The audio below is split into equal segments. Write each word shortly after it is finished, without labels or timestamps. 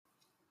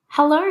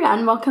Hello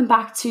and welcome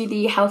back to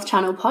the Health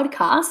Channel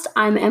podcast.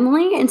 I'm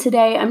Emily and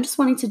today I'm just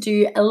wanting to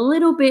do a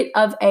little bit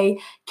of a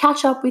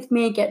catch up with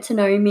me, get to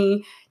know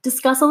me,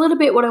 discuss a little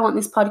bit what I want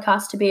this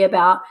podcast to be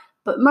about,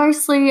 but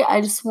mostly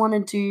I just want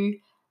to do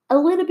a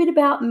little bit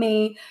about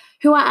me,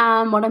 who I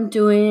am, what I'm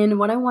doing,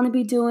 what I want to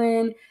be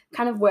doing,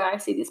 kind of where I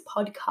see this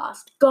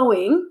podcast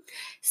going.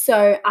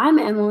 So I'm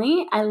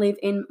Emily, I live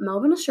in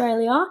Melbourne,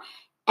 Australia,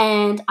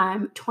 and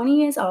I'm 20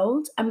 years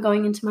old. I'm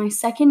going into my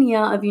second year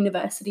of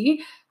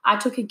university. I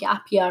took a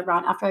gap year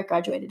right after I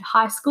graduated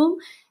high school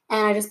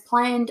and I just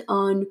planned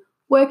on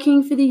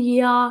working for the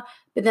year,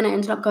 but then I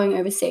ended up going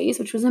overseas,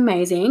 which was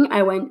amazing.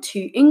 I went to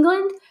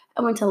England,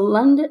 I went to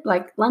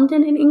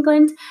London in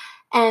England,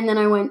 and then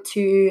I went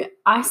to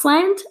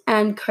Iceland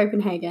and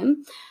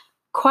Copenhagen.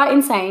 Quite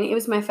insane. It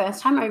was my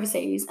first time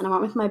overseas and I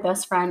went with my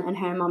best friend and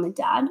her mum and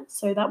dad.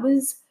 So that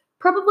was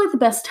probably the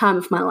best time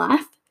of my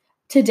life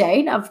to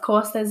date. Of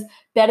course, there's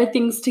better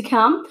things to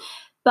come,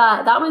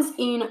 but that was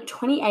in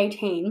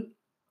 2018.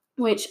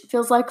 Which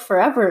feels like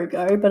forever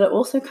ago, but it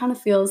also kind of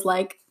feels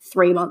like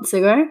 3 months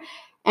ago.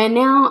 And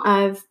now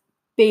I've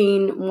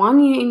been 1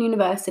 year in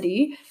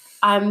university.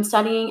 I'm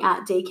studying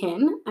at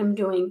Deakin. I'm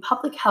doing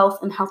public health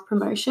and health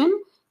promotion.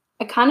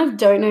 I kind of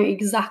don't know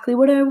exactly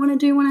what I want to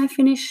do when I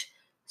finish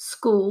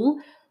school,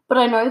 but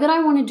I know that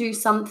I want to do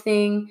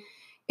something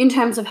in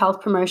terms of health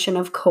promotion,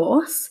 of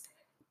course.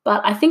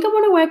 But I think I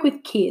want to work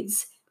with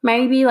kids,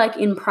 maybe like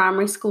in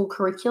primary school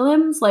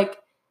curriculums, like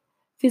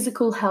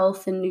physical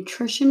health and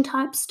nutrition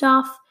type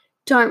stuff.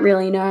 Don't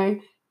really know.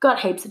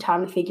 Got heaps of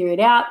time to figure it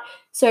out.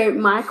 So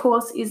my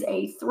course is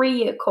a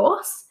 3-year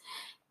course.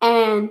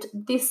 And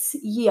this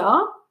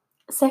year,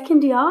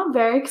 second year,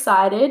 very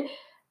excited.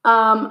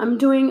 I'm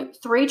doing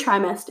 3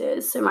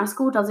 trimesters. So my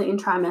school does it in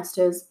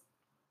trimesters.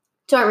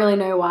 Don't really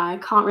know why.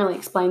 Can't really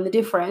explain the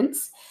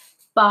difference.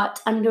 But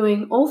I'm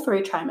doing all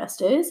 3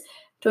 trimesters,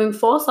 doing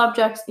 4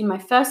 subjects in my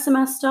first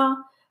semester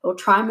or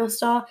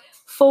trimester,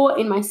 4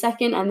 in my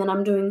second, and then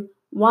I'm doing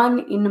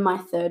 1 in my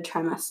third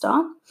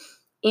trimester.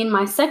 In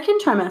my second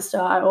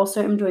trimester, I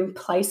also am doing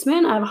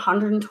placement. I have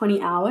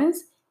 120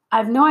 hours. I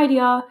have no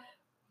idea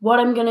what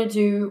I'm going to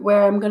do,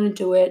 where I'm going to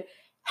do it,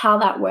 how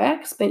that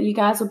works, but you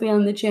guys will be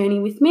on the journey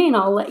with me and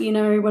I'll let you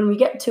know when we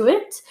get to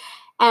it.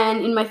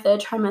 And in my third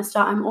trimester,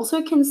 I'm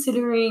also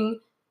considering,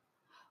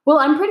 well,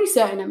 I'm pretty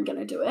certain I'm going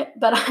to do it,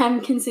 but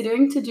I'm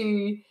considering to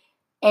do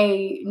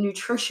a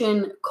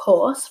nutrition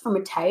course from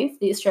a TAFE,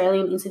 the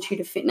Australian Institute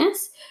of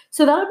Fitness.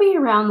 So that'll be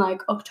around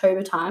like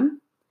October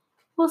time.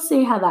 We'll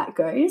see how that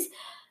goes.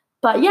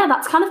 But yeah,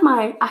 that's kind of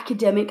my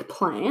academic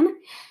plan.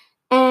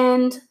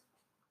 And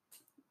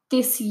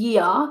this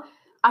year,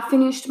 I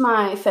finished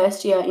my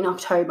first year in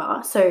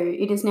October. So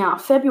it is now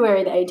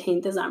February the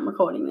 18th as I'm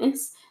recording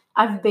this.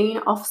 I've been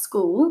off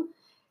school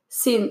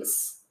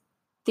since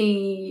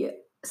the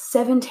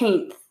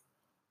 17th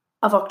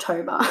of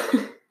October.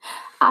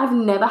 I've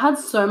never had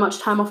so much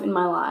time off in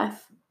my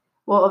life.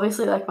 Well,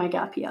 obviously like my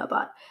gap year,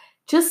 but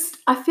just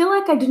I feel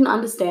like I didn't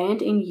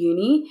understand in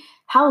uni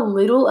how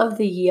little of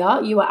the year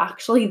you are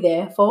actually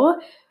there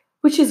for,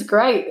 which is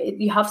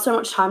great. You have so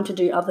much time to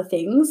do other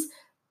things,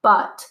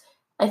 but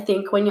I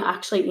think when you're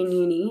actually in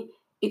uni,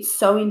 it's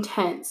so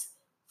intense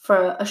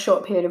for a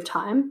short period of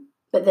time,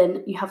 but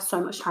then you have so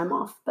much time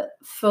off. But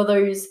for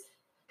those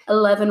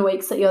 11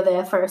 weeks that you're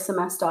there for a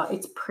semester,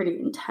 it's pretty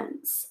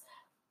intense.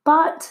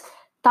 But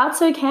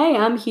that's okay.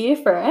 I'm here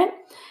for it.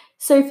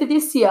 So for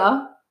this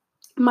year,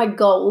 my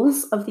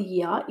goals of the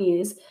year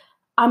is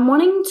I'm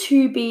wanting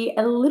to be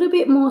a little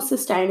bit more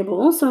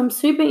sustainable. So I'm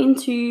super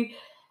into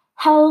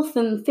health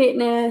and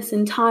fitness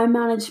and time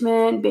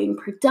management, being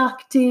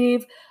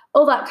productive,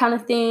 all that kind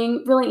of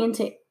thing. Really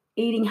into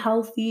eating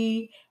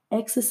healthy,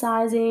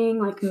 exercising,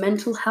 like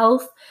mental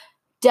health.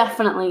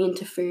 Definitely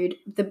into food.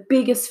 The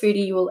biggest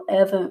foodie you will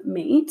ever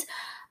meet.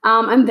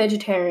 I'm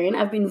vegetarian.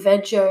 I've been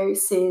veggie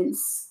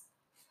since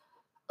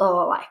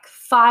like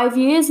 5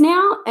 years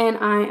now, and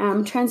I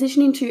am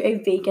transitioning to a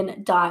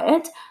vegan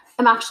diet.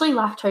 I'm actually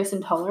lactose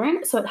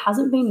intolerant, so it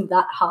hasn't been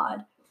that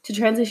hard to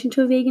transition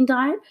to a vegan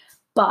diet,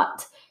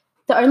 but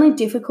the only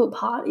difficult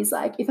part is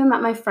like if I'm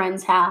at my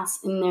friend's house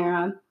and there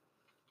are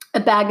a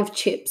bag of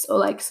chips or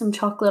like some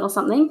chocolate or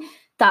something,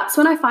 that's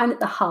when I find it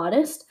the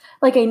hardest.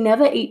 Like I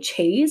never eat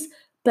cheese,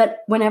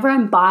 but whenever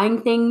I'm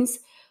buying things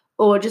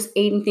or just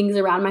eating things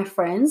around my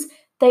friends,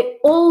 they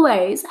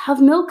always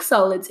have milk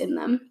solids in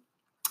them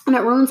and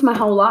it ruins my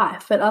whole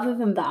life. But other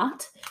than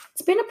that,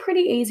 it's been a pretty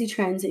easy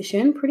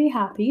transition, pretty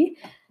happy.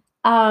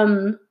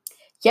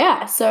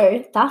 Yeah,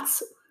 so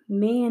that's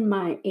me and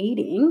my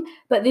eating.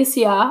 But this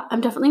year,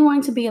 I'm definitely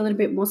wanting to be a little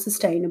bit more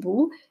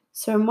sustainable.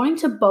 So I'm wanting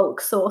to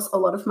bulk source a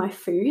lot of my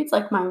foods,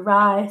 like my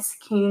rice,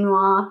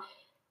 quinoa,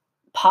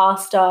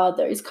 pasta,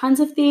 those kinds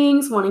of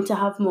things, wanting to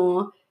have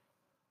more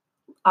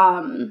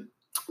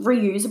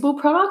reusable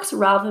products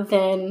rather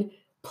than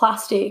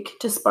plastic,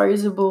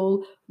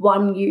 disposable,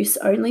 one-use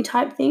only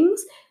type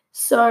things.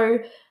 So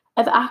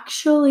I've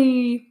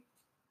actually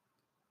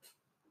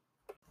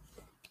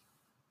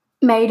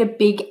made a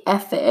big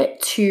effort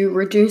to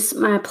reduce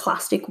my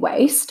plastic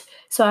waste.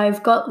 So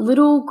I've got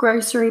little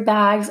grocery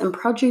bags and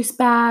produce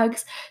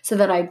bags so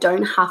that I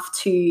don't have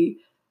to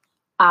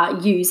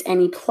use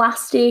any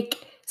plastic.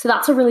 So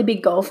that's a really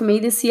big goal for me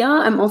this year.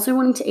 I'm also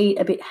wanting to eat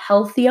a bit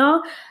healthier.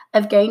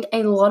 I've gained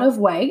a lot of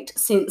weight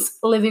since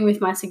living with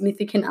my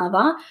significant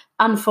other,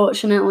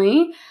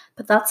 unfortunately,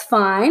 but that's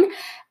fine.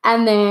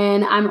 And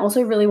then I'm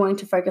also really wanting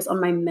to focus on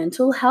my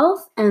mental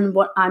health and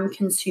what I'm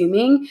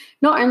consuming,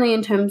 not only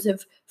in terms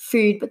of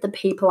food, but the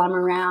people I'm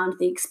around,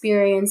 the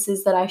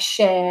experiences that I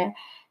share,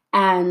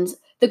 and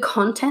the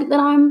content that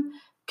I'm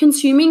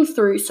consuming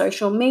through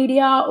social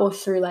media or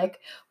through like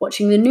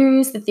watching the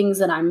news, the things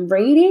that I'm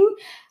reading.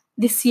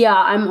 This year,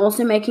 I'm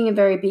also making a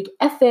very big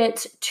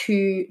effort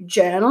to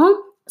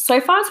journal. So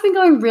far, it's been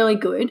going really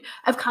good.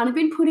 I've kind of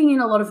been putting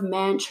in a lot of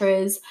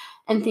mantras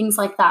and things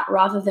like that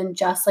rather than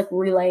just like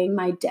relaying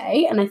my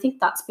day. And I think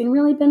that's been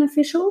really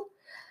beneficial.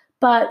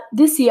 But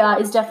this year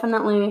is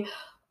definitely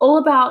all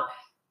about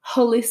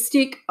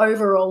holistic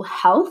overall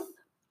health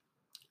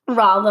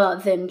rather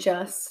than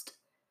just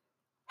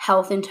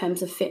health in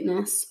terms of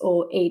fitness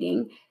or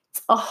eating.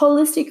 It's a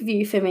holistic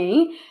view for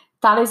me.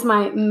 That is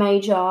my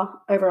major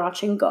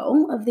overarching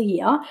goal of the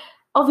year.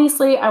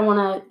 Obviously, I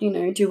want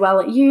to, do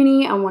well at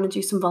uni. I want to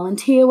do some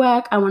volunteer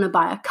work. I want to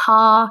buy a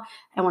car.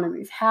 I want to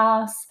move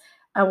house.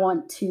 I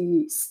want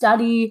to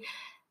study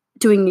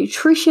doing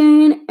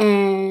nutrition,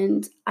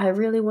 and I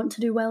really want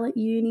to do well at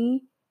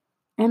uni.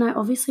 And I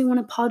obviously want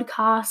a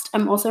podcast.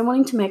 I'm also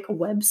wanting to make a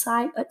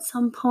website at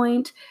some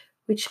point,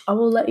 which I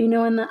will let you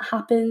know when that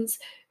happens.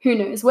 Who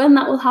knows when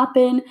that will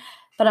happen,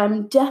 but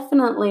I'm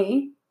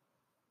definitely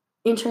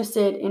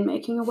interested in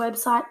making a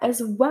website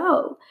as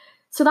well.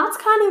 So that's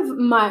kind of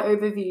my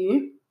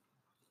overview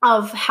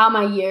of how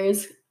my year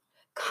is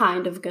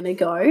kind of going to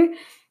go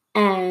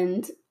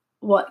and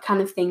what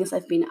kind of things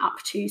I've been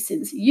up to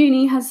since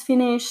uni has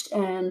finished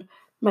and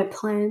my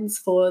plans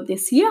for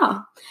this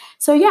year.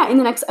 So yeah, in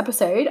the next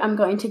episode, I'm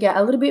going to get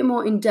a little bit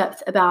more in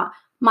depth about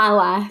my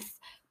life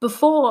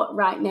before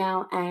right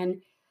now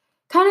and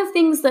kind of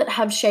things that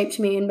have shaped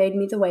me and made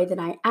me the way that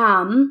I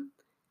am.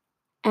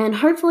 And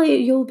hopefully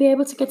you'll be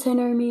able to get to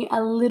know me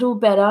a little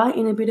better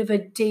in a bit of a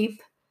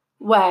deep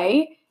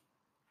way.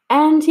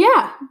 And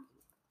yeah,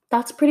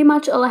 that's pretty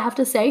much all I have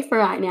to say for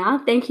right now.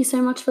 Thank you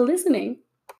so much for listening.